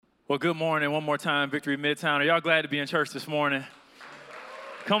Well, good morning one more time, Victory Midtown. Are y'all glad to be in church this morning?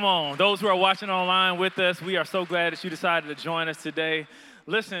 Come on, those who are watching online with us, we are so glad that you decided to join us today.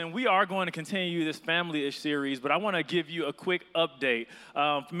 Listen, we are going to continue this family-ish series, but I want to give you a quick update.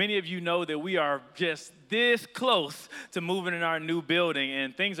 Many of you know that we are just this close to moving in our new building,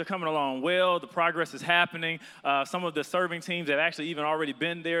 and things are coming along well. The progress is happening. Some of the serving teams have actually even already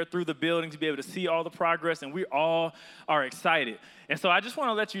been there through the building to be able to see all the progress, and we all are excited. And so I just want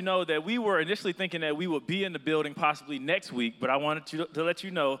to let you know that we were initially thinking that we would be in the building possibly next week, but I wanted to let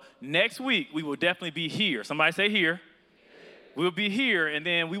you know next week we will definitely be here. Somebody say here. We'll be here, and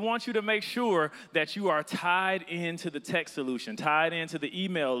then we want you to make sure that you are tied into the tech solution, tied into the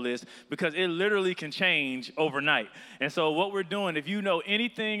email list, because it literally can change overnight. And so what we're doing, if you know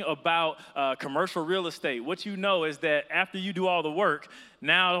anything about commercial real estate, what you know is that after you do all the work,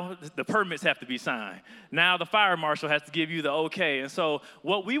 now the permits have to be signed. Now the fire marshal has to give you the okay. And so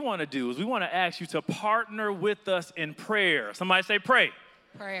what we want to do is we want to ask you to partner with us in prayer. Somebody say pray.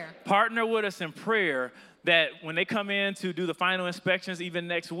 Prayer. Partner with us in prayer, that when they come in to do the final inspections, even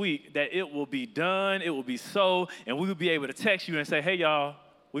next week, that it will be done, it will be so, and we will be able to text you and say, hey, y'all,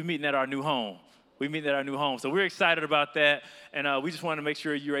 we're meeting at our new home. So we're excited about that, and we just want to make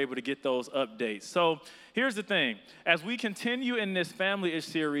sure you're able to get those updates. So here's the thing. As we continue in this family-ish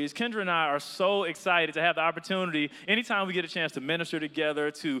series, Kendra and I are so excited to have the opportunity, anytime we get a chance to minister together,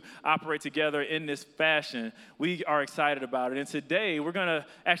 to operate together in this fashion, we are excited about it. And today, we're going to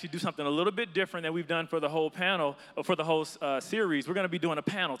actually do something a little bit different than we've done for the whole panel, for the whole series. We're going to be doing a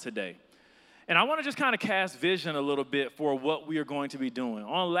panel today. And I want to just kind of cast vision a little bit for what we are going to be doing.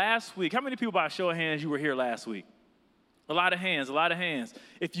 On last week, how many people by a show of hands you were here last week? A lot of hands.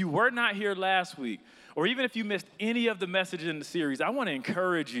 If you were not here last week, or even if you missed any of the messages in the series, I want to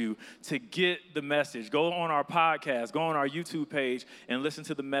encourage you to get the message. Go on our podcast, go on our YouTube page, and listen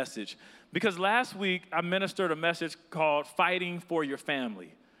to the message. Because last week, I ministered a message called Fighting for Your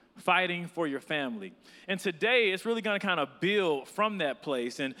Family. Fighting for your family. And today, it's really going to kind of build from that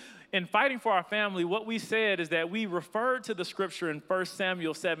place. And in fighting for our family, what we said is that we referred to the scripture in 1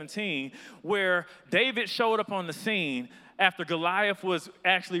 Samuel 17, where David showed up on the scene after Goliath was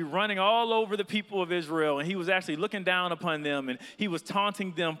actually running all over the people of Israel, and he was actually looking down upon them, and he was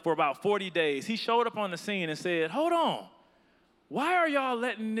taunting them for about 40 days. He showed up on the scene and said, hold on. Why are y'all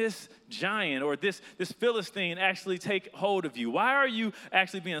letting this giant or this Philistine actually take hold of you? Why are you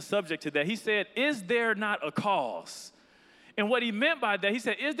actually being subject to that? He said, is there not a cause? And what he meant by that, he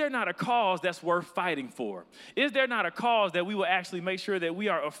said, is there not a cause that's worth fighting for? Is there not a cause that we will actually make sure that we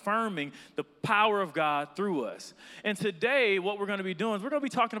are affirming the power of God through us? And today, what we're going to be doing is we're going to be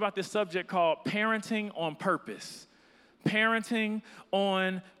talking about this subject called parenting on purpose. Parenting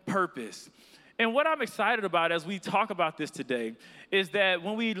on purpose. And what I'm excited about as we talk about this today is that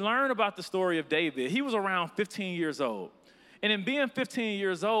when we learn about the story of David, he was around 15 years old. And in being 15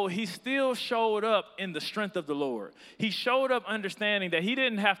 years old, he still showed up in the strength of the Lord. He showed up understanding that he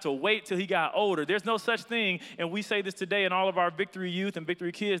didn't have to wait till he got older. There's no such thing, and we say this today in all of our Victory Youth and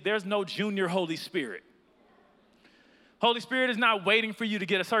Victory Kids, there's no junior Holy Spirit. Holy Spirit is not waiting for you to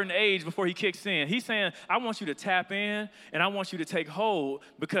get a certain age before he kicks in. He's saying, I want you to tap in, and I want you to take hold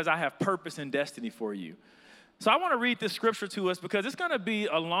because I have purpose and destiny for you. So I want to read this scripture to us because it's going to be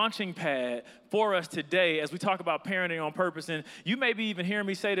a launching pad for us today as we talk about parenting on purpose. And you may be even hearing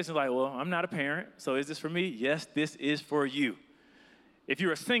me say this and like, well, I'm not a parent, so is this for me? Yes, this is for you. If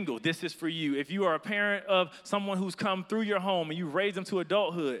you're a single, this is for you. If you are a parent of someone who's come through your home and you've raised them to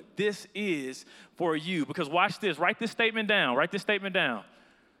adulthood, this is for you. Because watch this, write this statement down.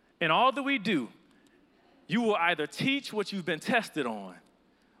 In all that we do, you will either teach what you've been tested on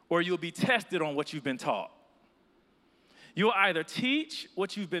or you'll be tested on what you've been taught. You'll either teach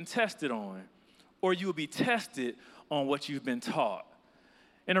what you've been tested on or you'll be tested on what you've been taught.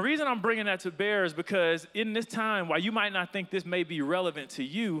 And the reason I'm bringing that to bear is because in this time, while you might not think this may be relevant to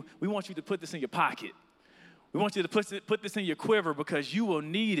you, we want you to put this in your pocket. We want you to put this in your quiver because you will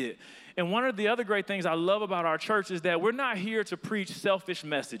need it. And one of the other great things I love about our church is that we're not here to preach selfish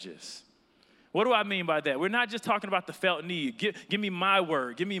messages. What do I mean by that? We're not just talking about the felt need. Give me my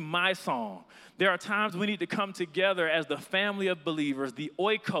word. Give me my song. There are times we need to come together as the family of believers, the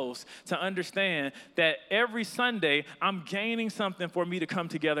oikos, to understand that every Sunday I'm gaining something for me to come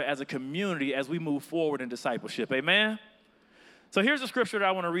together as a community as we move forward in discipleship. Amen? So here's the scripture that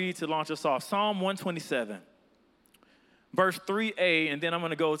I want to read to launch us off. Psalm 127, verse 3a, and then I'm going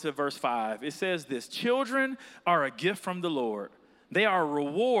to go to verse 5. It says this, children are a gift from the Lord. They are a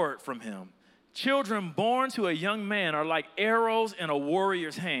reward from him. Children born to a young man are like arrows in a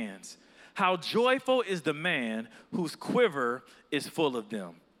warrior's hands. How joyful is the man whose quiver is full of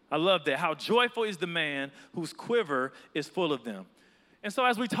them. I love that. How joyful is the man whose quiver is full of them. And so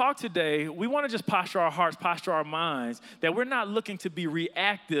as we talk today, we want to just posture our hearts, posture our minds, that we're not looking to be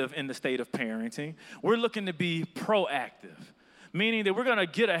reactive in the state of parenting. We're looking to be proactive, meaning that we're going to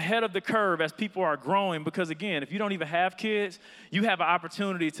get ahead of the curve as people are growing. Because again, if you don't even have kids, you have an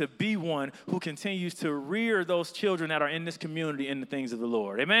opportunity to be one who continues to rear those children that are in this community in the things of the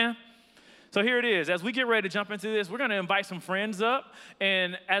Lord. Amen? So here it is. As we get ready to jump into this, we're going to invite some friends up.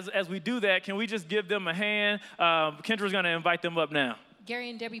 And as we do that, can we just give them a hand? Kendra's going to invite them up now.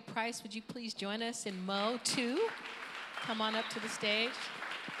 Gary and Debbie Price, would you please join us in Mo 2? Come on up to the stage.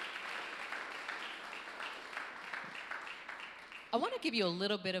 I want to give you a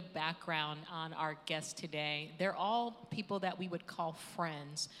little bit of background on our guests today. They're all people that we would call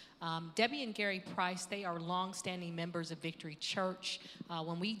friends. Debbie and Gary Price, they are longstanding members of Victory Church.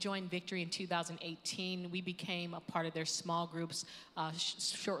 When we joined Victory in 2018, we became a part of their small groups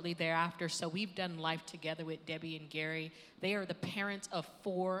shortly thereafter. So we've done life together with Debbie and Gary. They are the parents of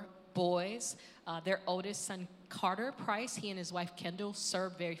 4 boys. Their oldest son, Carter Price, he and his wife Kendall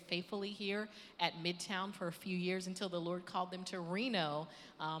served very faithfully here at Midtown for a few years until the Lord called them to Reno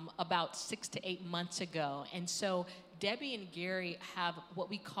about 6 to 8 months ago. And so Debbie and Gary have what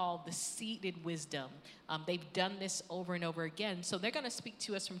we call the seated wisdom. They've done this over and over again. So they're going to speak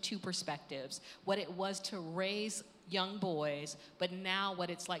to us from 2 perspectives: what it was to raise young boys, but now what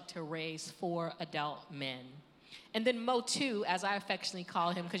it's like to raise 4 adult men. And then Mo 2, as I affectionately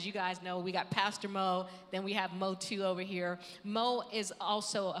call him, because you guys know we got Pastor Mo, then we have Mo 2 over here. Mo is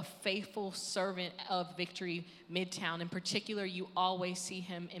also a faithful servant of Victory Midtown. In particular, you always see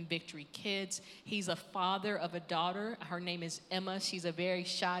him in Victory Kids. He's a father of a daughter. Her name is Emma. She's a very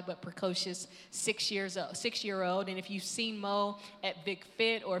shy but precocious 6-year-old. And if you've seen Mo at Vic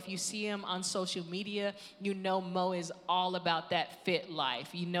Fit, or if you see him on social media, you know Mo is all about that fit life.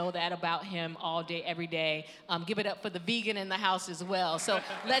 You know that about him all day, every day. Give it up for the vegan in the house as well. So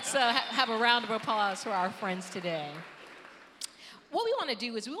let's have a round of applause for our friends today. What we want to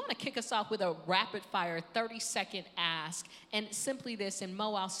do is we want to kick us off with a rapid-fire 30-second ask. And simply this, and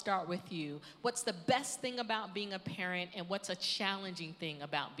Mo, I'll start with you. What's the best thing about being a parent, and what's a challenging thing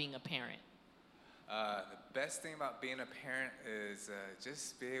about being a parent? The best thing about being a parent is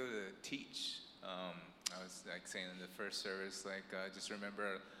just be able to teach. I was like saying in the first service, just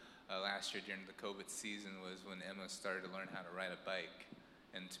remember last year during the COVID season was when Emma started to learn how to ride a bike,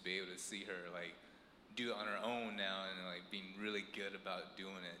 and to be able to see her do it on her own now, and being really good about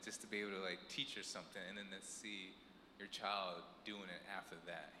doing it, just to be able to teach her something, and then to see your child doing it after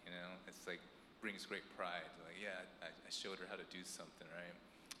that, it's brings great pride. I showed her how to do something, right?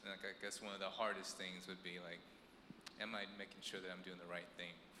 And I guess one of the hardest things would be am I making sure that I'm doing the right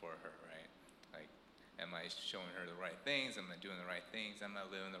thing for her, right? Am I showing her the right things? Am I doing the right things? Am I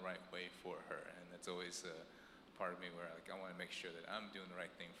living the right way for her? And that's always a part of me where I want to make sure that I'm doing the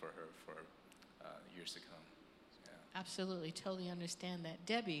right thing for her for years to come. Yeah. Absolutely, totally understand that.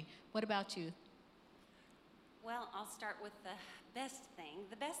 Debbie, what about you? Well, I'll start with the best thing.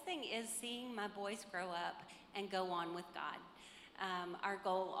 The best thing is seeing my boys grow up and go on with God. Our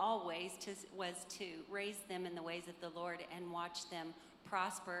goal always was to raise them in the ways of the Lord and watch them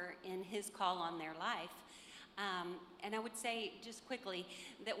prosper in His call on their life. And I would say just quickly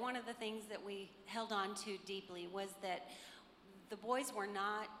that one of the things that we held on to deeply was that the boys were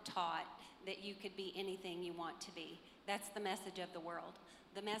not taught that you could be anything you want to be. That's the message of the world.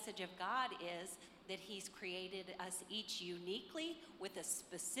 The message of God is that He's created us each uniquely with a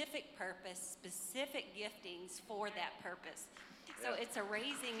specific purpose, specific giftings for that purpose. So it's a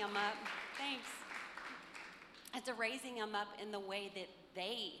raising them up. Thanks. It's a raising them up in the way that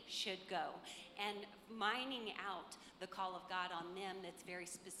they should go, and mining out the call of God on them that's very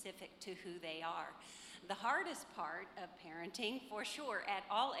specific to who they are. The hardest part of parenting, for sure, at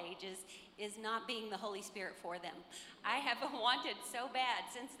all ages, is not being the Holy Spirit for them. I have wanted so bad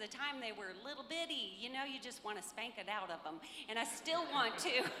since the time they were little bitty. You just want to spank it out of them, and I still want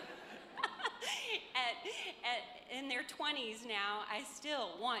to. In their 20s now, I still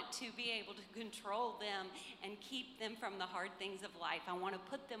want to be able to control them and keep them from the hard things of life. I want to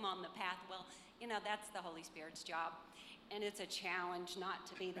put them on the path. Well, that's the Holy Spirit's job, and it's a challenge not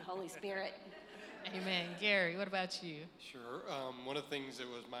to be the Holy Spirit. Amen. Gary, what about you? Sure. One of the things that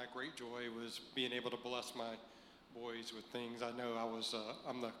was my great joy was being able to bless my boys with things. I know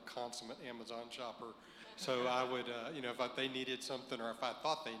I'm the consummate Amazon shopper, so I would, if they needed something or if I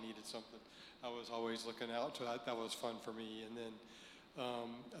thought they needed something, I was always looking out. So that was fun for me. And then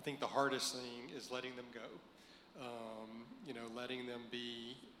I think the hardest thing is letting them go. Letting them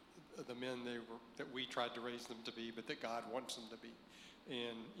be the men that we tried to raise them to be, but that God wants them to be.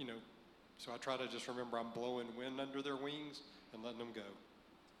 And, so I try to just remember I'm blowing wind under their wings and letting them go.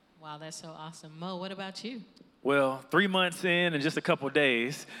 Wow, that's so awesome. Mo, what about you? Well, 3 months in and just a couple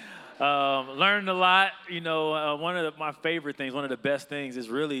days. Learned a lot. One of my favorite things, one of the best things is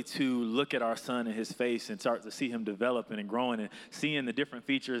really to look at our son in his face and start to see him developing and growing and seeing the different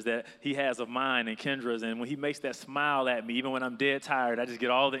features that he has of mine and Kendra's. And when he makes that smile at me, even when I'm dead tired, I just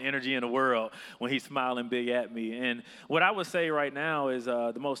get all the energy in the world when he's smiling big at me. And what I would say right now is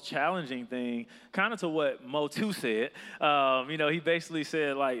the most challenging thing, kind of to what Mo too said. He basically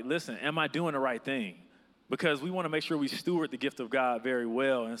said, like, listen, am I doing the right thing? Because we want to make sure we steward the gift of God very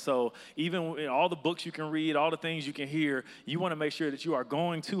well. And so even in all the books you can read, all the things you can hear, you want to make sure that you are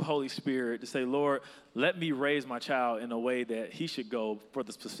going to Holy Spirit to say, Lord, let me raise my child in a way that he should go for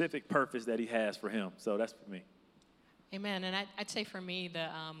the specific purpose that he has for him. So that's for me. Amen. And I'd say for me,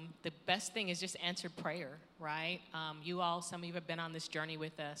 the best thing is just answered prayer, right? Some of you have been on this journey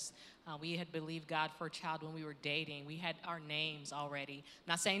with us. We had believed God for a child when we were dating. We had our names already.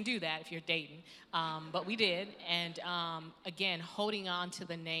 Not saying do that if you're dating, but we did. And again, holding on to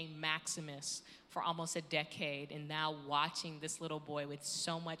the name Maximus for almost a decade, and now watching this little boy with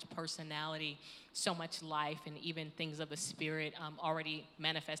so much personality, so much life, and even things of the Spirit already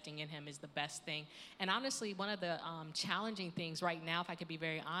manifesting in him is the best thing. And honestly, one of the challenging things right now, if I could be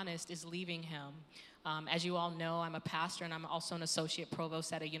very honest, is leaving him. As you all know, I'm a pastor, and I'm also an associate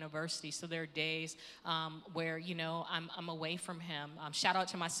provost at a university. So there are days where, I'm away from him. Shout out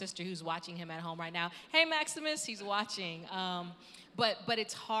to my sister who's watching him at home right now. Hey, Maximus, he's watching. But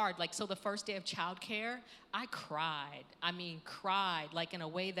it's hard. So the first day of childcare, I cried. Cried like in a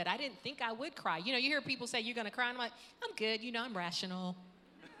way that I didn't think I would cry. You hear people say, you're going to cry? And I'm like, I'm good. I'm rational.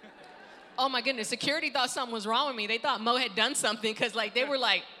 Oh, my goodness. Security thought something was wrong with me. They thought Mo had done something because, they were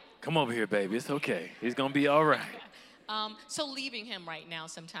like, come over here, baby. It's okay. He's going to be all right. So leaving him right now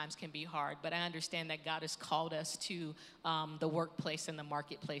sometimes can be hard, but I understand that God has called us to the workplace and the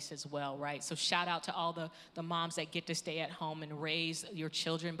marketplace as well, right? So shout out to all the moms that get to stay at home and raise your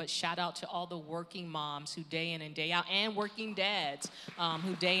children, but shout out to all the working moms who day in and day out, and working dads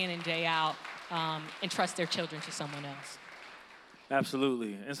who day in and day out entrust their children to someone else.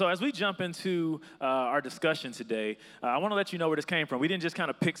 Absolutely. And so as we jump into our discussion today, I want to let you know where this came from. We didn't just kind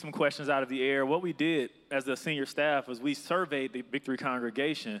of pick some questions out of the air. What we did as the senior staff was we surveyed the Victory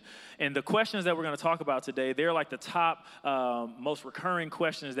congregation. And the questions that we're going to talk about today, they're like the top most recurring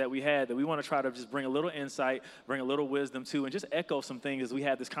questions that we had that we want to try to just bring a little insight, bring a little wisdom to, and just echo some things as we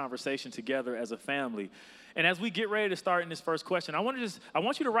had this conversation together as a family. And as we get ready to start in this first question, I want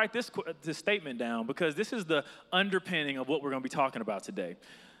you to write this statement down, because this is the underpinning of what we're going to be talking about today.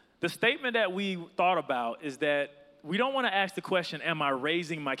 The statement that we thought about is that we don't want to ask the question, am I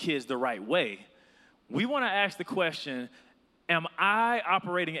raising my kids the right way? We want to ask the question, am I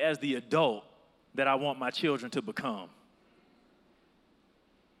operating as the adult that I want my children to become?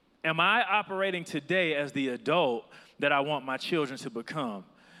 Am I operating today as the adult that I want my children to become?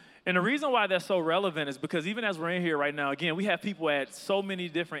 And the reason why that's so relevant is because even as we're in here right now, again, we have people at so many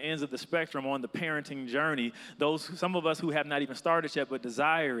different ends of the spectrum on the parenting journey, some of us who have not even started yet but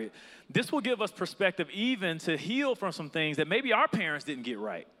desire it. This will give us perspective even to heal from some things that maybe our parents didn't get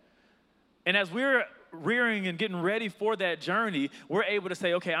right. And as we're rearing and getting ready for that journey, we're able to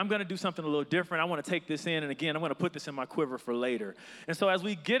say, okay, I'm going to do something a little different. I want to take this in, and again, I'm going to put this in my quiver for later. And so as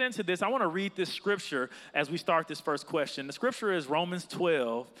we get into this, I want to read this scripture as we start this first question. The scripture is Romans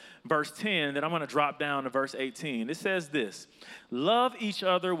 12, verse 10, that I'm going to drop down to verse 18. It says this: love each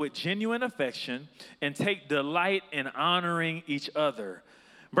other with genuine affection and take delight in honoring each other.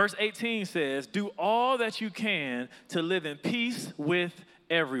 Verse 18 says, do all that you can to live in peace with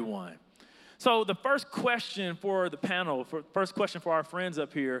everyone. So the first question for the panel, first question for our friends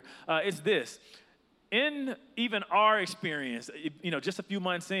up here, is this. In even our experience, just a few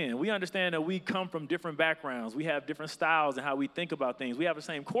months in, we understand that we come from different backgrounds. We have different styles in how we think about things. We have the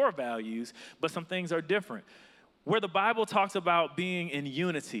same core values, but some things are different. Where the Bible talks about being in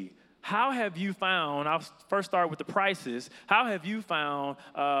unity, how have you found, I'll first start with the Prices, how have you found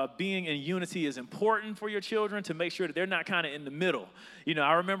being in unity is important for your children to make sure that they're not kind of in the middle?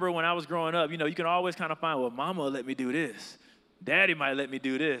 I remember when I was growing up, you can always kind of find, well, mama will let me do this. Daddy might let me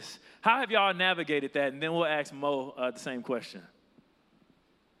do this. How have y'all navigated that? And then we'll ask Mo the same question.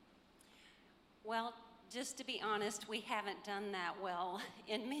 Well, just to be honest, we haven't done that well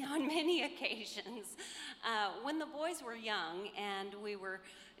on many occasions. When the boys were young and we were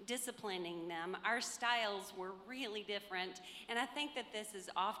disciplining them, our styles were really different. And I think that this is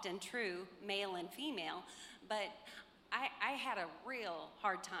often true, male and female. But I had a real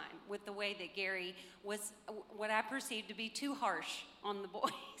hard time with the way that Gary was what I perceived to be too harsh on the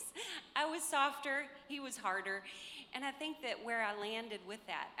boys. I was softer, he was harder. And I think that where I landed with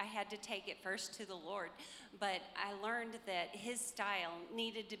that, I had to take it first to the Lord. But I learned that his style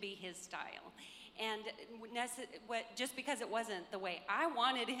needed to be his style. And just because it wasn't the way I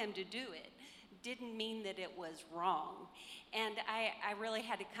wanted him to do it, didn't mean that it was wrong. And I really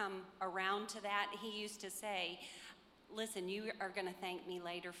had to come around to that. He used to say, listen, you are going to thank me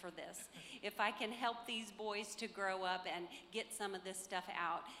later for this. If I can help these boys to grow up and get some of this stuff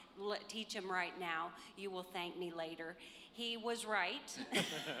out, teach them right now, you will thank me later. He was right.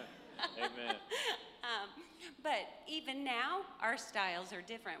 Amen. But even now, our styles are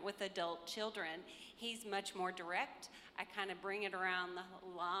different with adult children. He's much more direct. I kind of bring it around the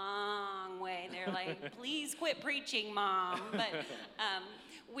long way. They're like, please quit preaching, Mom. But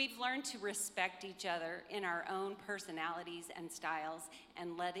we've learned to respect each other in our own personalities and styles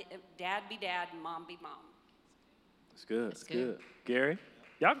and let Dad be Dad and Mom be Mom. That's good. That's good. Gary,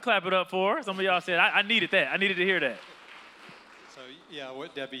 y'all can clap it up for her. Some of y'all said, I needed that. I needed to hear that. So, yeah,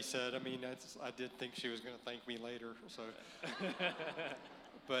 what Debbie said, I mean, I did think she was going to thank me later. So,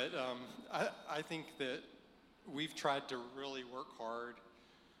 but I think that we've tried to really work hard.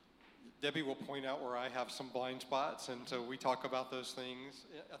 Debbie will point out where I have some blind spots, and so we talk about those things.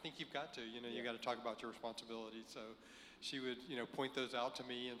 I think you've got to, you got to talk about your responsibilities. So she would, point those out to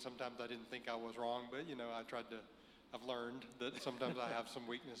me, and sometimes I didn't think I was wrong, but, I've learned that sometimes I have some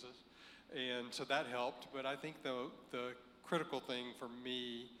weaknesses. And so that helped. But I think the critical thing for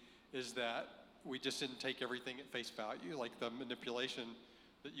me is that we just didn't take everything at face value, like the manipulation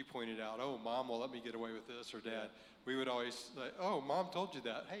that you pointed out. Oh, Mom will let me get away with this, or Dad. We would always say, oh, Mom told you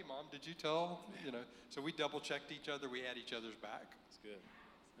that. Hey, Mom, did you tell? So we double-checked each other. We had each other's back. That's good.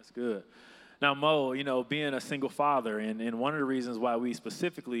 That's good. Now, Mo, being a single father, and one of the reasons why we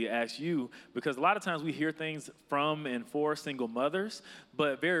specifically asked you, because a lot of times we hear things from and for single mothers,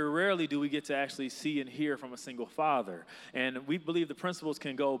 but very rarely do we get to actually see and hear from a single father. And we believe the principles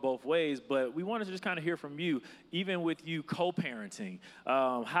can go both ways, but we wanted to just kind of hear from you, even with you co-parenting.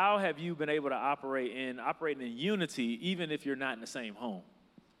 How have you been able to operate in unity, even if you're not in the same home?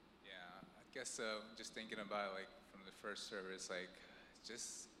 Yeah, I guess just thinking about from the first service,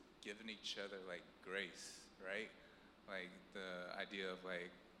 just giving each other grace, right? The idea of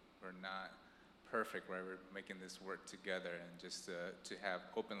we're not perfect, right? We're making this work together, and just to have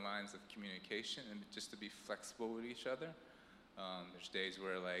open lines of communication and just to be flexible with each other. There's days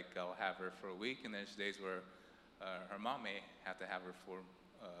where I'll have her for a week, and there's days where her mom may have to have her for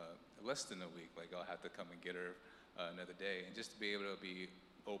less than a week. I'll have to come and get her another day, and just to be able to be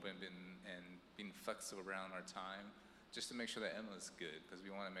open and being flexible around our time, just to make sure that Emma's good, because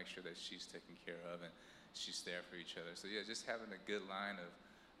we want to make sure that she's taken care of and she's there for each other. So yeah, just having a good line of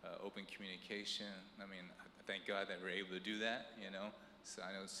open communication. I mean, I thank God that we're able to do that, So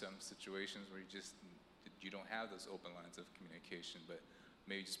I know some situations where you don't have those open lines of communication, but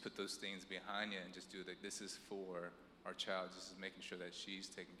maybe just put those things behind you and just do that. This is for our child. This is making sure that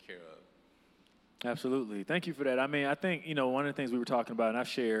she's taken care of. Absolutely. Thank you for that. I mean, I think, one of the things we were talking about, and I've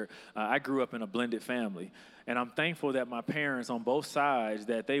shared, I grew up in a blended family. And I'm thankful that my parents on both sides,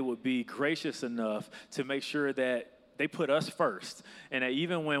 that they would be gracious enough to make sure that they put us first. And that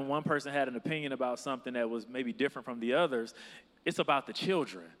even when one person had an opinion about something that was maybe different from the others, it's about the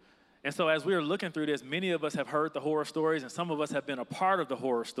children. And so as we were looking through this, many of us have heard the horror stories, and some of us have been a part of the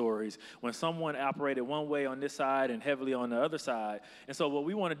horror stories when someone operated one way on this side and heavily on the other side. And so what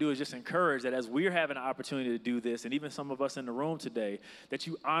we want to do is just encourage that as we're having an opportunity to do this, and even some of us in the room today, that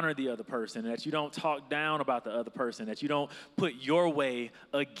you honor the other person, that you don't talk down about the other person, that you don't put your way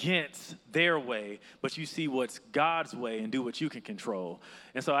against their way, but you see what's God's way and do what you can control.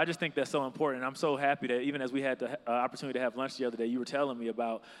 And so I just think that's so important. And I'm so happy that even as we had the opportunity to have lunch the other day, you were telling me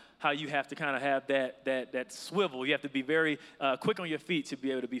about how you have to kind of have that swivel. You have to be very quick on your feet to be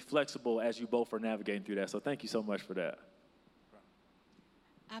able to be flexible as you both are navigating through that. So thank you so much for that.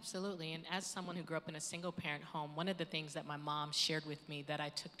 Absolutely. And as someone who grew up in a single-parent home, one of the things that my mom shared with me that I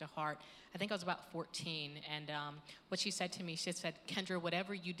took to heart, I think I was about 14, and what she said to me, she said, Kendra,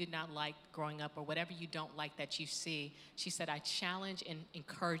 whatever you did not like growing up or whatever you don't like that you see, she said, I challenge and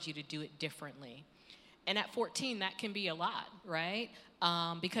encourage you to do it differently. And at 14, that can be a lot, right?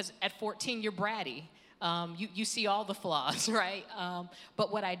 Because at 14, you're bratty. You see all the flaws, right?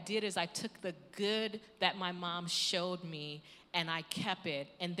 But what I did is I took the good that my mom showed me and I kept it.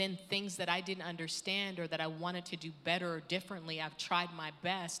 And then things that I didn't understand or that I wanted to do better or differently, I've tried my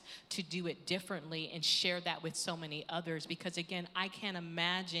best to do it differently and share that with so many others. Because again, I can't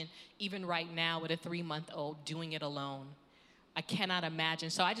imagine even right now with a 3-month-old doing it alone. I cannot imagine.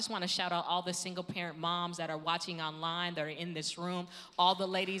 So I just want to shout out all the single parent moms that are watching online, that are in this room, all the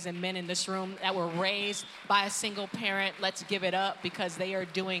ladies and men in this room that were raised by a single parent. Let's give it up because they are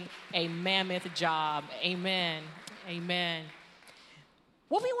doing a mammoth job. Amen. Amen.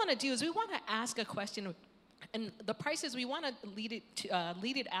 What we want to do is we want to ask a question. And the price is we want to lead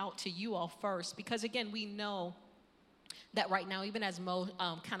it out to you all first, because again, we know that right now, even as Mo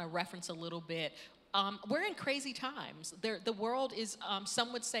kind of referenced a little bit, we're in crazy times. The world is,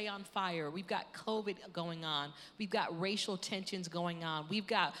 some would say, on fire. We've got COVID going on. We've got racial tensions going on. We've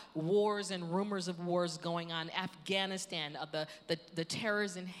got wars and rumors of wars going on. Afghanistan, the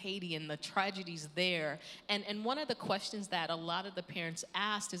terrors in Haiti and the tragedies there. And one of the questions that a lot of the parents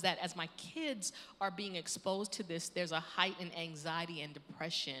asked is that as my kids are being exposed to this, there's a heightened anxiety and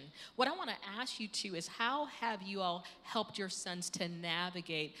depression. What I want to ask you to is, how have you all helped your sons to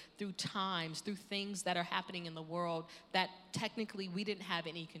navigate through times, through things that are happening in the world that technically we didn't have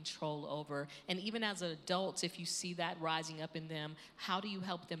any control over? And even as adults, if you see that rising up in them, how do you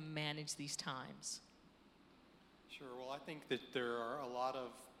help them manage these times? Sure. Well, I think that there are a lot of,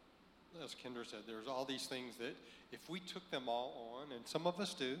 as Kendra said, there's all these things that if we took them all on, and some of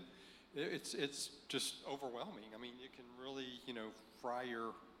us do, it's just overwhelming. I mean, you can really, fry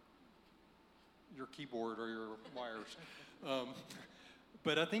your keyboard or your wires.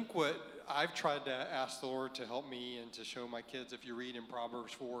 But I think what I've tried to ask the Lord to help me and to show my kids, if you read in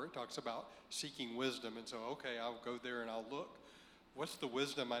Proverbs 4, it talks about seeking wisdom. And so, okay, I'll go there and I'll look. What's the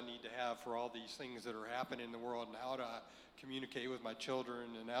wisdom I need to have for all these things that are happening in the world, and how do I communicate with my children,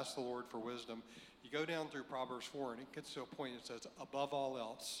 and ask the Lord for wisdom? You go down through Proverbs 4, and it gets to a point that says, above all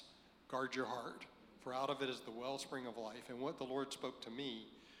else, guard your heart, for out of it is the wellspring of life. And what the Lord spoke to me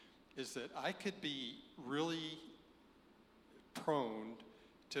is that I could be really prone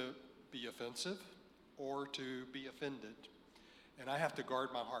to be offensive or to be offended. And I have to guard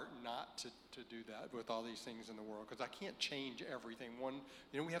my heart not to do that with all these things in the world, because I can't change everything.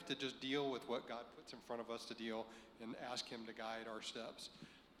 We have to just deal with what God puts in front of us to deal and ask Him to guide our steps.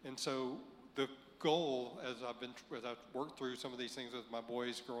 And so the goal, as I've worked through some of these things with my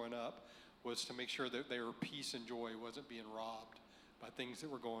boys growing up, was to make sure that their peace and joy wasn't being robbed by things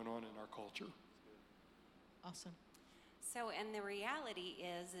that were going on in our culture. Awesome. So, and the reality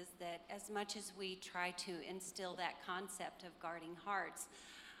is that as much as we try to instill that concept of guarding hearts,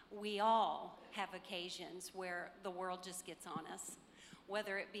 we all have occasions where the world just gets on us.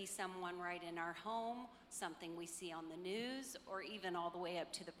 Whether it be someone right in our home, something we see on the news, or even all the way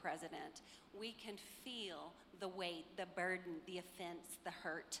up to the president. We can feel the weight, the burden, the offense, the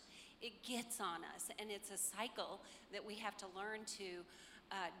hurt. It gets on us, and it's a cycle that we have to learn to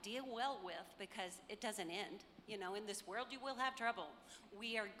deal well with, because it doesn't end. In this world you will have trouble.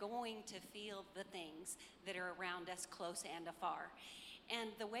 We are going to feel the things that are around us, close and afar. And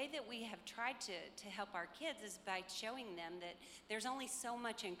the way that we have tried to help our kids is by showing them that there's only so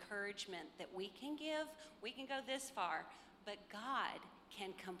much encouragement that we can give. We can go this far, but God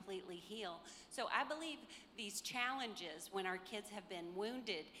can completely heal. So I believe these challenges, when our kids have been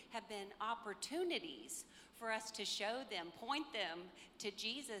wounded, have been opportunities for us to show them, point them to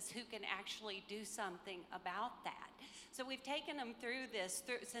Jesus, who can actually do something about that. So we've taken them through this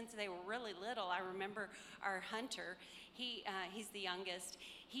since they were really little. I remember our Hunter, he's the youngest.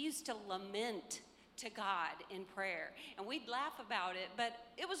 He used to lament to God in prayer, and we'd laugh about it, but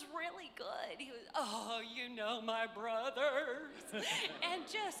it was really good. He was, my brothers, and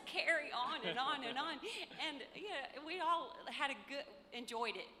just carry on and on and on. And we all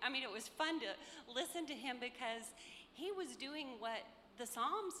enjoyed it. I mean, it was fun to listen to him, because he was doing what the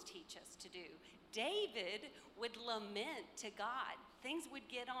Psalms teach us to do. David would lament to God. Things would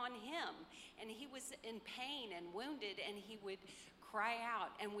get on him, and he was in pain and wounded, and he would cry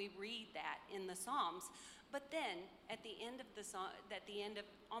out, and we read that in the Psalms. But then at the end of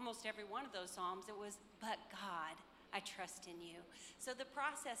almost every one of those Psalms, it was, but God, I trust in you. So the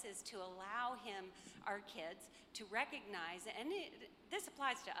process is to allow our kids, to recognize, and this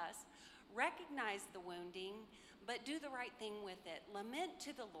applies to us, recognize the wounding, but do the right thing with it. Lament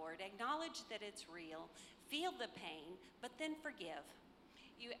to the Lord, acknowledge that it's real, feel the pain, but then forgive.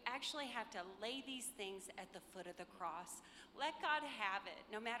 You actually have to lay these things at the foot of the cross. Let God have it.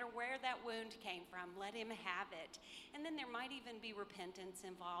 No matter where that wound came from, let Him have it. And then there might even be repentance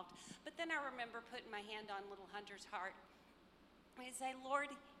involved. But then I remember putting my hand on little Hunter's heart. I say, Lord,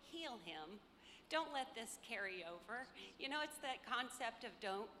 heal him. don't let this carry over. You know, it's that concept of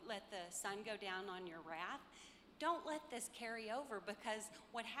don't let the sun go down on your wrath. Don't let this carry over, because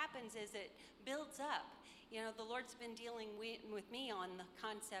what happens is it builds up. You know, the Lord's been dealing with me on the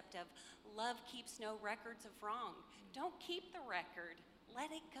concept of love keeps no records of wrong. Don't keep the record.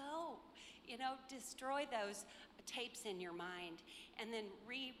 Let it go. You know, destroy those tapes in your mind, and then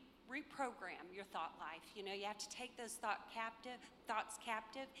reprogram your thought life. You know, you have to take those thoughts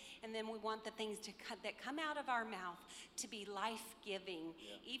captive, and then we want the things that come out of our mouth to be life-giving,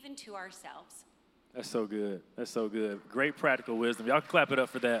 even to ourselves. That's so good. That's so good. Great practical wisdom. Y'all can clap it up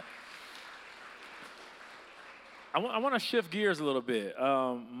for that. I want to shift gears a little bit.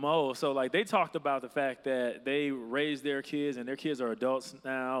 Mo, so like they talked about the fact that they raised their kids and their kids are adults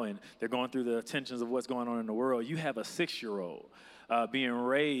now and they're going through the tensions of what's going on in the world. You have a 6-year-old being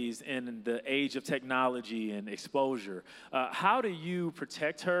raised in the age of technology and exposure. How do you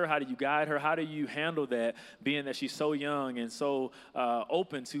protect her? How do you guide her? How do you handle that, being that she's so young and so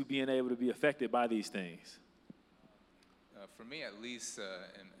open to being able to be affected by these things? For me, at least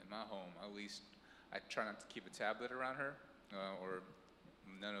in my home, at least I try not to keep a tablet around her or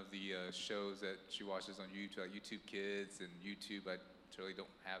none of the shows that she watches on YouTube, like YouTube Kids and YouTube. I really don't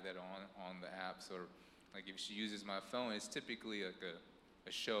have that on the apps. Or like if she uses my phone, it's typically like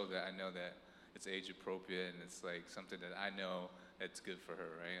a show that I know that it's age appropriate and it's like something that I know that's good for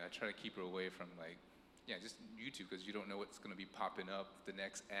her, right? I try to keep her away from just YouTube, because you don't know what's going to be popping up, the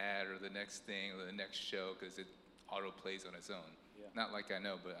next ad or the next thing or the next show, because it auto plays on its own. Not like I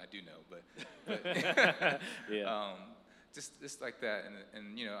know, but I do know. But just like that,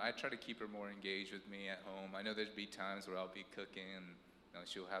 and you know, I try to keep her more engaged with me at home. I know there'd be times where I'll be cooking and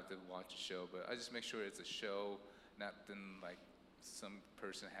she'll have to watch a show, but I just make sure it's a show, not than like some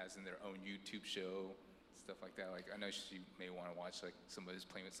person has in their own YouTube show, stuff like that. Like I know she may want to watch like somebody's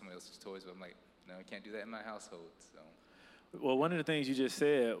playing with somebody else's toys, but I'm like, no, I can't do that in my household. So. Well, one of the things you just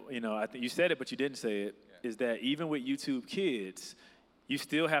said, you know, I think you said it, but you didn't say it, is that even with YouTube Kids, you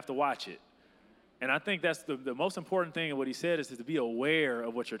still have to watch it. And I think that's the most important thing of what he said is to be aware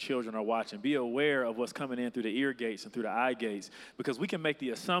of what your children are watching. Be aware of what's coming in through the ear gates and through the eye gates, because we can make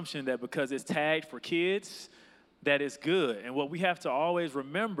the assumption that because it's tagged for kids, that it's good. And what we have to always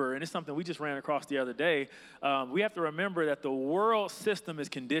remember, and it's something we just ran across the other day, we have to remember that the world system is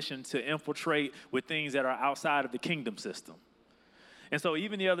conditioned to infiltrate with things that are outside of the kingdom system. And so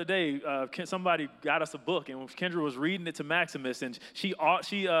even the other day, somebody got us a book, and Kendra was reading it to Maximus, and she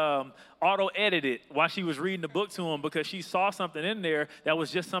auto-edited while she was reading the book to him because she saw something in there that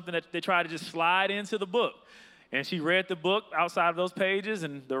was just something that they tried to just slide into the book. And she read the book outside of those pages,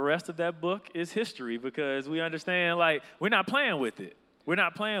 and the rest of that book is history, because we understand, like, we're not playing with it. We're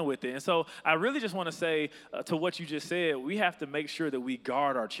not playing with it. And so I really just want to say to what you just said, we have to make sure that we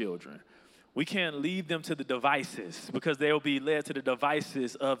guard our children. We can't leave them to the devices, because they'll be led to the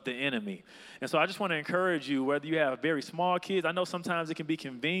devices of the enemy. And so I just want to encourage you, whether you have very small kids, I know sometimes it can be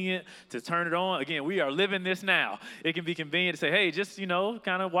convenient to turn it on. Again, we are living this now. It can be convenient to say, hey, just, you know,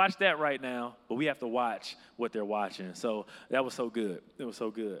 kind of watch that right now. But we have to watch what they're watching. So that was so good. It was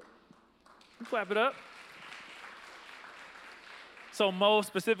so good. Clap it up. So Mo,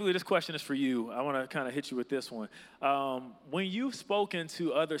 specifically, this question is for you. I want to kind of hit you with this one. When you've spoken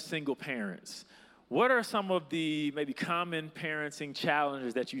to other single parents, what are some of the maybe common parenting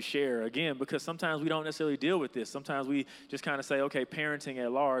challenges that you share? Again, because sometimes we don't necessarily deal with this. Sometimes we just kind of say, okay, parenting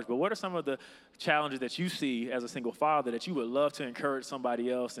at large. But what are some of the challenges that you see as a single father that you would love to encourage somebody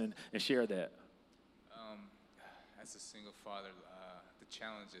else and share that? As a single father, the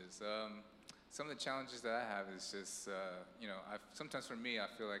challenges. Some of the challenges that I have is just, sometimes for me, I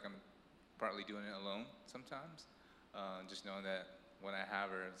feel like I'm partly doing it alone sometimes. Just knowing that when I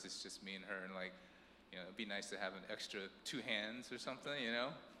have her, it's just me and her, and like, you know, it'd be nice to have an extra 2 hands or something, you know,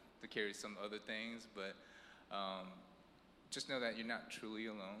 to carry some other things. But just know that you're not truly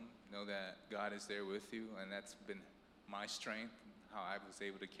alone. Know that God is there with you, and that's been my strength, how I was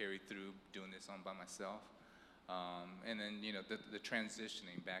able to carry through doing this on by myself. And then, you know, the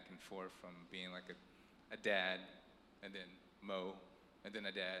transitioning back and forth from being like a dad and then Mo, and then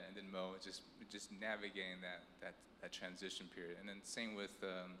a dad and then Mo, just navigating that transition period. And then same with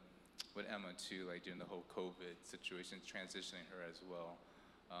Emma too, like during the whole COVID situation, transitioning her as well.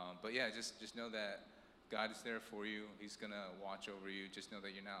 But yeah, just know that God is there for you. He's gonna watch over you. Just know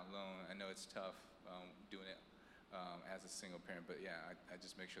that you're not alone. I know it's tough doing it as a single parent, but yeah, I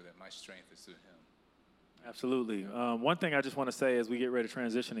just make sure that my strength is through Him. Absolutely. One thing I just want to say as we get ready to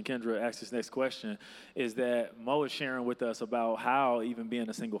transition and Kendra asks this next question is that Mo is sharing with us about how, even being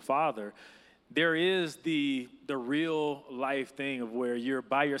a single father, there is the real life thing of where you're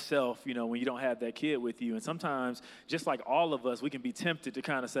by yourself, when you don't have that kid with you. And sometimes, just like all of us, we can be tempted to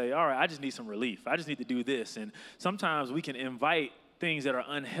kind of say, all right, I just need some relief. I just need to do this. And sometimes we can invite things that are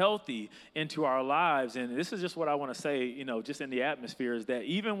unhealthy into our lives. And this is just what I want to say, just in the atmosphere, is that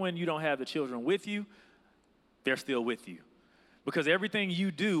even when you don't have the children with you, they're still with you. Because everything you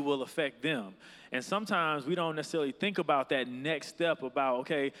do will affect them. And sometimes we don't necessarily think about that next step about,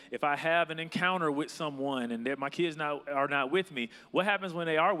 okay, if I have an encounter with someone and my kids are not with me, what happens when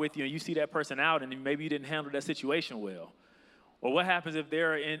they are with you and you see that person out and maybe you didn't handle that situation well? Or what happens if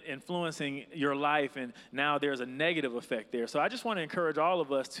they're influencing your life and now there's a negative effect there? So I just want to encourage all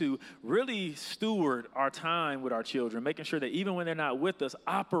of us to really steward our time with our children, making sure that even when they're not with us,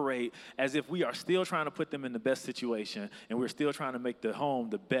 operate as if we are still trying to put them in the best situation and we're still trying to make the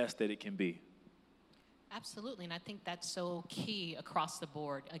home the best that it can be. Absolutely, and I think that's so key across the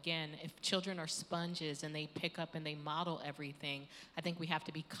board. Again, if children are sponges and they pick up and they model everything, I think we have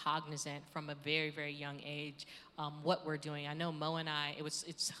to be cognizant from a very, very young age what we're doing. I know Mo and I,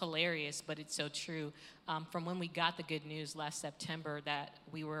 it's hilarious, but it's so true. From when we got the good news last September that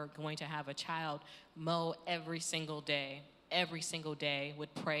we were going to have a child, Mo every single day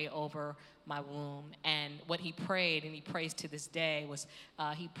would pray over my womb. And what he prayed, and he prays to this day, was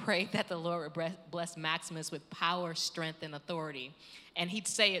he prayed that the Lord would bless Maximus with power, strength, and authority. And he'd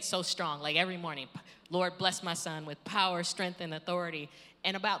say it so strong, like every morning, Lord, bless my son with power, strength, and authority.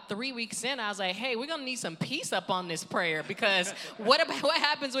 And about 3 weeks in, I was like, hey, we're going to need some peace up on this prayer, because what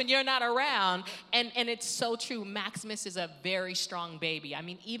happens when you're not around? And it's so true. Maximus is a very strong baby. I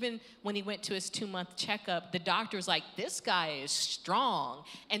mean, even when he went to his 2-month checkup, the doctor was like, this guy is strong.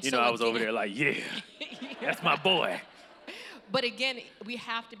 And I was over there like, yeah, that's my boy. But again, we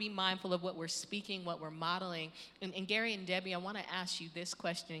have to be mindful of what we're speaking, what we're modeling. And Gary and Debbie, I want to ask you this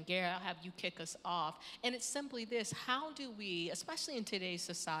question. And Gary, I'll have you kick us off. And it's simply this: how do we, especially in today's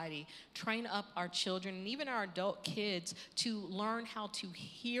society, train up our children and even our adult kids to learn how to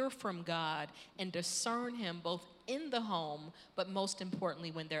hear from God and discern Him both in the home, but most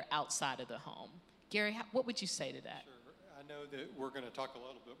importantly, when they're outside of the home? Gary, what would you say to that? Sure. I know that we're going to talk a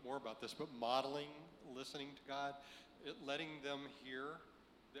little bit more about this, but modeling, listening to God, letting them hear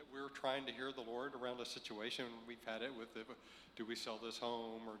that we're trying to hear the Lord around a situation. We've had it with, do we sell this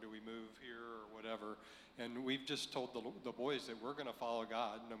home or do we move here or whatever? And we've just told the boys that we're going to follow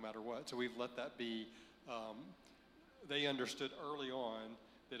God no matter what. So we've let that be, they understood early on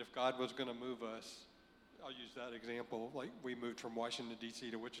that if God was going to move us, I'll use that example, like we moved from Washington, D.C.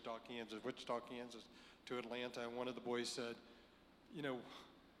 to Wichita, Kansas to Atlanta. And one of the boys said,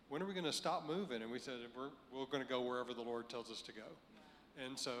 when are we going to stop moving? And we said, we're going to go wherever the Lord tells us to go.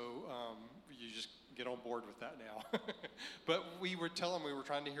 And so you just get on board with that now. But we would tell them we were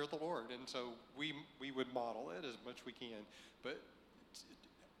trying to hear the Lord. And so we would model it as much as we can. But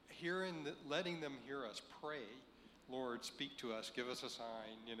letting them hear us pray, Lord, speak to us, give us a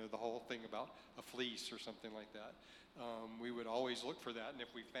sign, the whole thing about a fleece or something like that. We would always look for that. And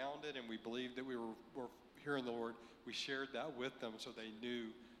if we found it and we believed that we were hearing the Lord, we shared that with them so they knew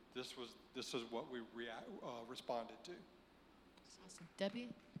this is what we responded to. That's awesome. Debbie,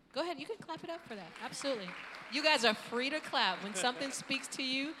 go ahead. You can clap it up for that. Absolutely. You guys are free to clap. When something speaks to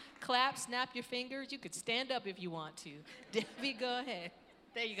you, clap, snap your fingers. You could stand up if you want to. Debbie, go ahead.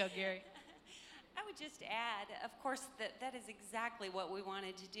 There you go, Gary. I would just add, of course, that is exactly what we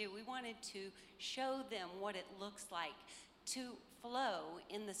wanted to do. We wanted to show them what it looks like to flow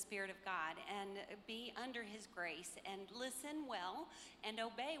in the Spirit of God and be under His grace and listen well and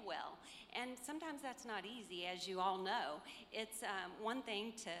obey well. And sometimes that's not easy, as you all know. It's one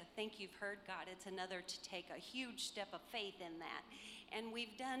thing to think you've heard God. It's another to take a huge step of faith in that. And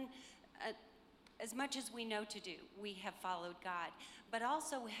we've done as much as we know to do. We have followed God, but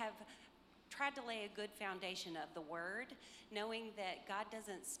also have tried to lay a good foundation of the Word, knowing that God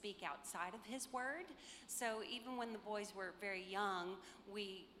doesn't speak outside of His Word. So even when the boys were very young,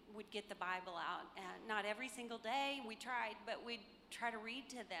 we would get the Bible out. Not every single day, we tried, but we'd try to read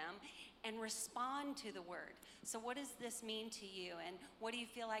to them and respond to the Word. So what does this mean to you? And what do you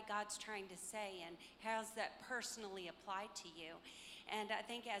feel like God's trying to say? And how does that personally apply to you? And I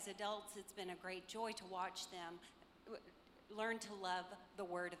think as adults, it's been a great joy to watch them learn to love the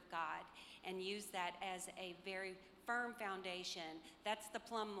Word of God and use that as a very firm foundation. That's the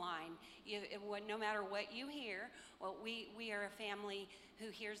plumb line. No matter what you hear, well, we are a family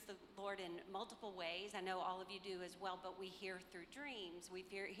who hears the Lord in multiple ways. I know all of you do as well, but we hear through dreams. We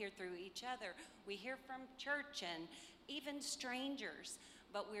hear through each other. We hear from church and even strangers,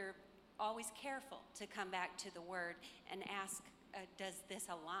 but we're always careful to come back to the Word and ask does this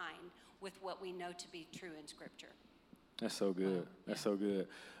align with what we know to be true in Scripture? That's so good. That's so good.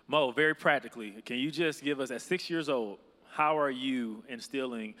 Mo, very practically, can you just give us, at 6 years old, how are you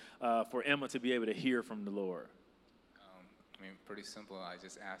instilling for Emma to be able to hear from the Lord? I mean, pretty simple. I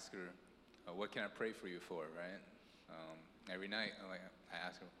just ask her, what can I pray for you for, right? Every night, I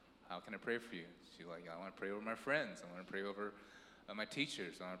ask her, how can I pray for you? She's like, I want to pray over my friends. I want to pray over my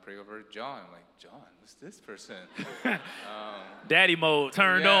teachers. I want to pray over John. I'm like, John, who's this person? Daddy mode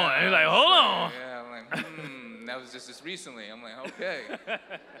turned on. He's like, hold on. Yeah, I'm like, that was just recently. I'm like, okay.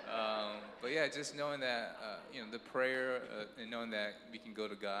 But yeah, just knowing that, the prayer and knowing that we can go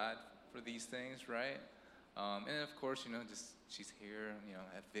to God for these things, right? And then of course, just she's here,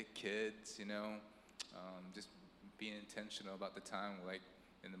 have big kids, just being intentional about the time, like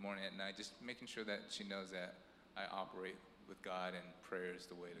in the morning, at night, just making sure that she knows that I operate with God and prayer is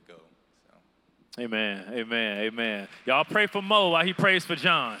the way to go. So. Amen, amen, amen. Y'all pray for Mo while he prays for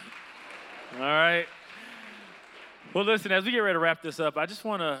John. All right. Well, listen, as we get ready to wrap this up, I just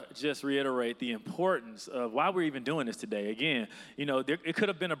want to just reiterate the importance of why we're even doing this today. Again, it could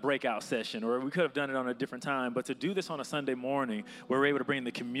have been a breakout session, or we could have done it on a different time, but to do this on a Sunday morning where we're able to bring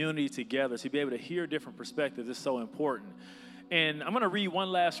the community together, to be able to hear different perspectives is so important. And I'm going to read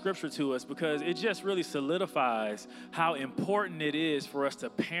one last scripture to us because it just really solidifies how important it is for us to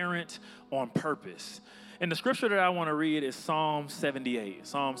parent on purpose. And the scripture that I want to read is Psalm 78.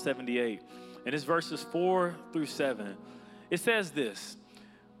 Psalm 78. And it's verses 4 through 7. It says this: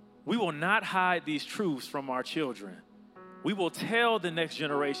 we will not hide these truths from our children. We will tell the next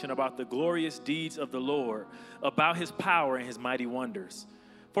generation about the glorious deeds of the Lord, about his power and his mighty wonders.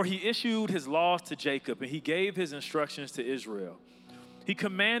 For he issued his laws to Jacob, and he gave his instructions to Israel. He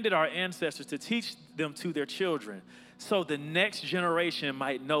commanded our ancestors to teach them to their children, so the next generation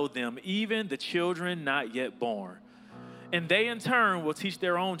might know them, even the children not yet born. And they in turn will teach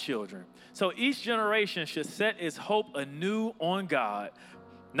their own children. So each generation should set its hope anew on God,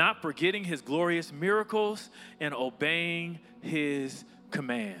 not forgetting his glorious miracles and obeying his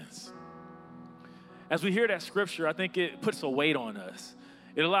commands. As we hear that scripture, I think it puts a weight on us.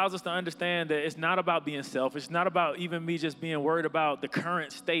 It allows us to understand that it's not about being selfish. It's not about even me just being worried about the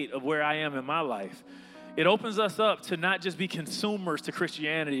current state of where I am in my life. It opens us up to not just be consumers to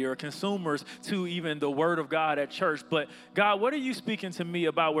Christianity or consumers to even the Word of God at church, but God, what are you speaking to me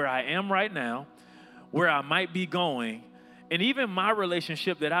about where I am right now, where I might be going, and even my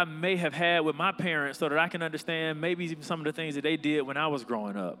relationship that I may have had with my parents so that I can understand maybe even some of the things that they did when I was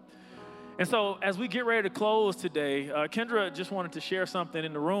growing up. And so as we get ready to close today, Kendra just wanted to share something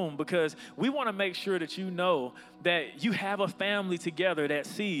in the room because we want to make sure that you know that you have a family together that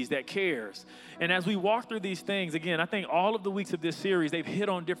sees, that cares. And as we walk through these things, again, I think all of the weeks of this series, they've hit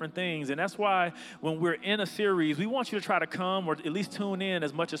on different things. And that's why when we're in a series, we want you to try to come or at least tune in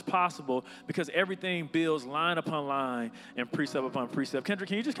as much as possible because everything builds line upon line and precept upon precept. Kendra,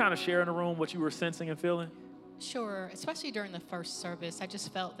 can you just kind of share in the room what you were sensing and feeling? Sure, especially during the first service, I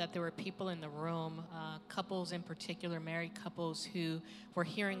just felt that there were people in the room, couples in particular, married couples who were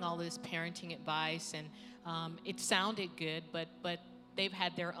hearing all this parenting advice, and it sounded good, but they've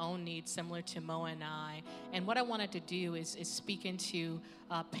had their own needs similar to Mo and I. And what I wanted to do is speak into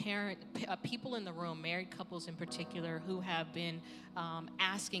people in the room, married couples in particular, who have been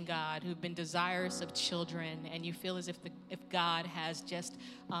asking God, who've been desirous of children, and you feel as if God has just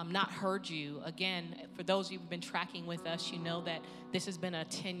not heard you. Again, for those of you who've been tracking with us, you know that this has been a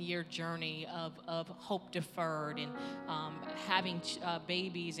 10-year journey of hope deferred and having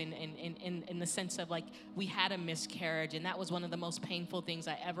babies in the sense of like we had a miscarriage, and that was one of the most painful things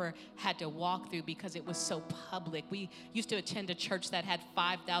I ever had to walk through because it was so public. We used to attend a church that had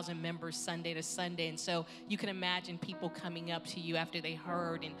 5,000 members Sunday to Sunday, and so you can imagine people coming up to you after they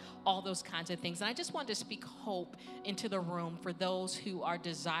heard and all those kinds of things. And I just wanted to speak hope into the room for those who are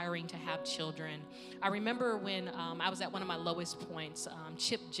desiring to have children. I remember when I was at one of my lowest points,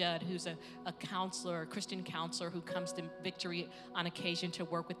 Chip Judd, who's a counselor, a Christian counselor who comes to Victory on occasion to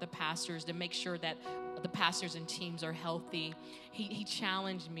work with the pastors to make sure that the pastors and teams are healthy. He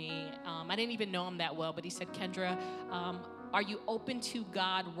challenged me. I didn't even know him that well, but he said, Kendra, are you open to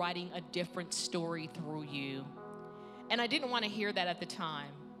God writing a different story through you? And I didn't want to hear that at the time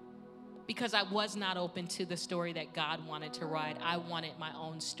because I was not open to the story that God wanted to write. I wanted my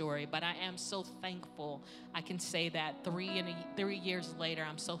own story, but I am so thankful. I can say that 3 years later,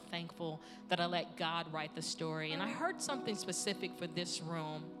 I'm so thankful that I let God write the story. And I heard something specific for this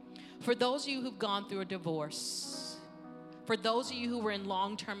room. For those of you who've gone through a divorce, For those of you who were in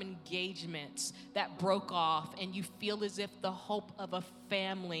long-term engagements that broke off and you feel as if the hope of a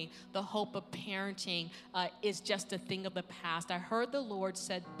family, the hope of parenting is just a thing of the past, I heard the Lord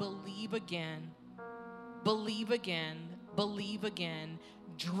said, believe again, believe again, believe again,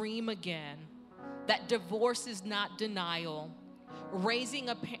 dream again. That divorce is not denial. Raising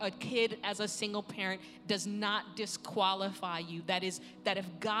a kid as a single parent does not disqualify you. That if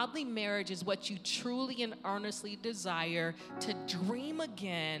godly marriage is what you truly and earnestly desire, to dream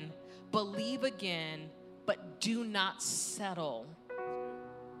again, believe again, but do not settle.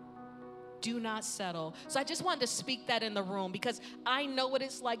 Do not settle. So I just wanted to speak that in the room, because I know what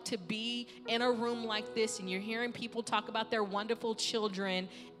it's like to be in a room like this and you're hearing people talk about their wonderful children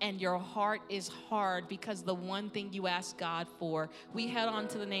and your heart is hard because the one thing you ask God for. We held on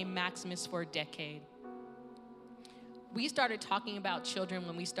to the name Maximus for a decade. We started talking about children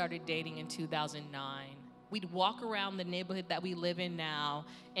when we started dating in 2009. We'd walk around the neighborhood that we live in now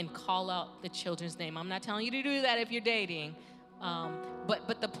and call out the children's name. I'm not telling you to do that if you're dating.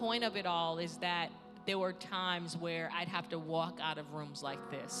 But the point of it all is that there were times where I'd have to walk out of rooms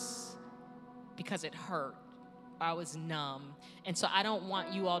like this because it hurt. I was numb. And so I don't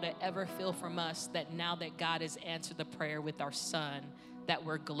want you all to ever feel from us that now that God has answered the prayer with our son, that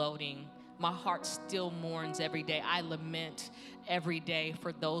we're gloating. My heart still mourns every day. I lament every day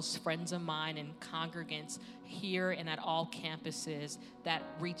for those friends of mine and congregants here and at all campuses that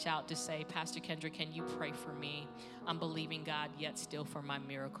reach out to say, Pastor Kendra, can you pray for me? I'm believing God yet still for my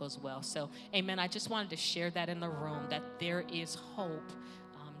miracle as well. So, amen. I just wanted to share that in the room, that there is hope.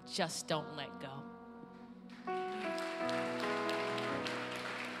 Just don't let go.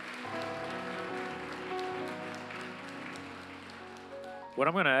 What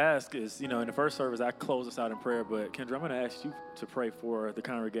I'm going to ask is, in the first service, I close us out in prayer, but Kendra, I'm going to ask you to pray for the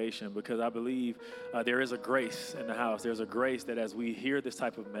congregation, because I believe there is a grace in the house. There's a grace that as we hear this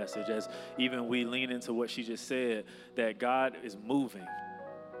type of message, as even we lean into what she just said, that God is moving,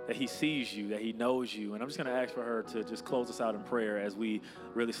 that he sees you, that he knows you. And I'm just going to ask for her to just close us out in prayer as we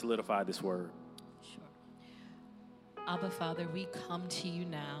really solidify this word. Sure. Abba, Father, we come to you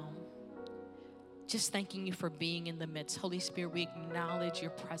now, just thanking you for being in the midst. Holy Spirit, we acknowledge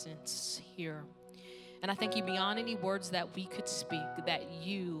your presence here. And I thank you beyond any words that we could speak, that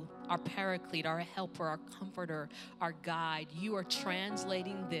you, our paraclete, our helper, our comforter, our guide, you are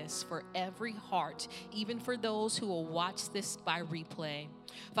translating this for every heart, even for those who will watch this by replay.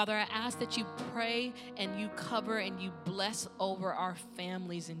 Father, I ask that you pray and you cover and you bless over our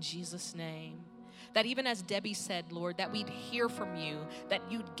families in Jesus' name. That even as Debbie said, Lord, that we'd hear from you, that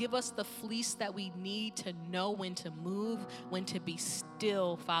you'd give us the fleece that we need to know when to move, when to be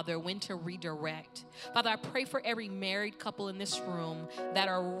still, Father, when to redirect. Father, I pray for every married couple in this room that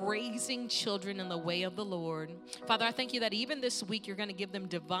are raising children in the way of the Lord. Father, I thank you that even this week you're going to give them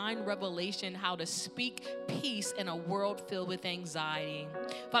divine revelation how to speak peace in a world filled with anxiety.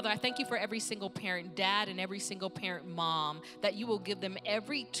 Father, I thank you for every single parent dad and every single parent mom, that you will give them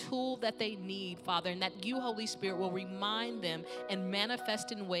every tool that they need, Father, and that you, Holy Spirit, will remind them and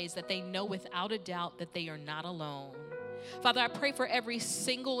manifest in ways that they know without a doubt that they are not alone. Father, I pray for every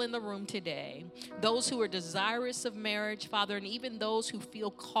single in the room today, those who are desirous of marriage, Father, and even those who feel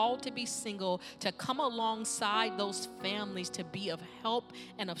called to be single, to come alongside those families to be of help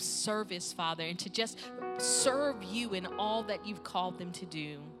and of service, Father, and to just serve you in all that you've called them to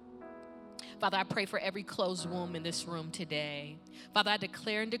do. Father, I pray for every closed womb in this room today. Father, I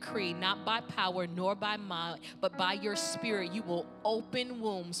declare and decree, not by power nor by might, but by your Spirit, you will open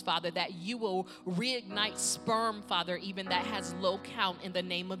wombs, Father, that you will reignite sperm, Father, even that has low count, in the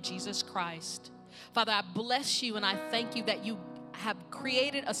name of Jesus Christ. Father, I bless you and I thank you that you have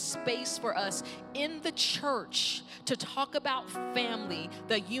created a space for us in the church to talk about family,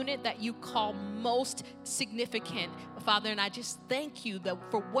 the unit that you call most significant, Father. And I just thank you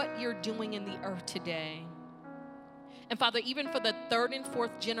for what you're doing in the earth today. And Father, even for the third and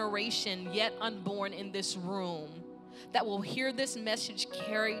fourth generation yet unborn in this room, that will hear this message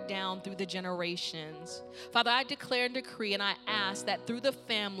carried down through the generations. Father, I declare and decree and I ask that through the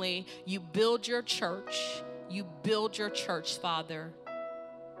family, you build your church. You build your church, Father.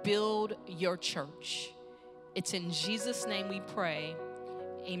 Build your church. It's in Jesus' name we pray.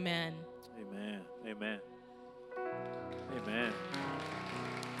 Amen. Amen. Amen. Amen.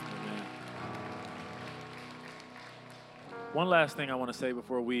 Amen. One last thing I want to say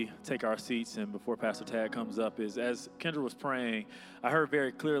before we take our seats and before Pastor Tad comes up is, as Kendra was praying, I heard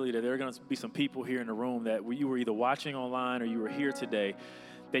very clearly that there are going to be some people here in the room that you were either watching online or you were here today,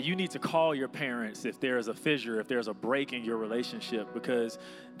 that you need to call your parents if there is a fissure, if there's a break in your relationship, because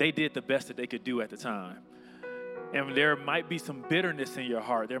they did the best that they could do at the time. And there might be some bitterness in your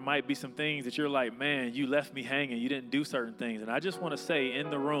heart. There might be some things that you're like, man, you left me hanging. You didn't do certain things. And I just want to say in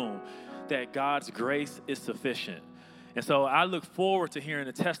the room that God's grace is sufficient. And so I look forward to hearing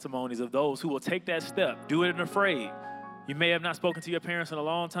the testimonies of those who will take that step. Do it afraid. You may have not spoken to your parents in a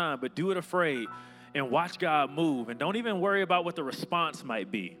long time, but do it afraid and watch God move. And don't even worry about what the response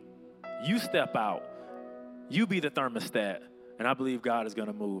might be. You step out. You be the thermostat. And I believe God is going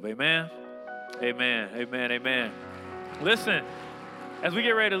to move. Amen? Amen, amen, amen. Listen, as we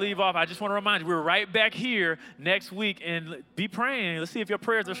get ready to leave off, I just want to remind you, we're right back here next week, and be praying. Let's see if your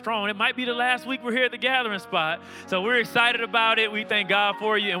prayers are strong. It might be the last week we're here at the gathering spot, so we're excited about it. We thank God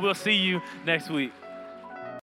for you, and we'll see you next week.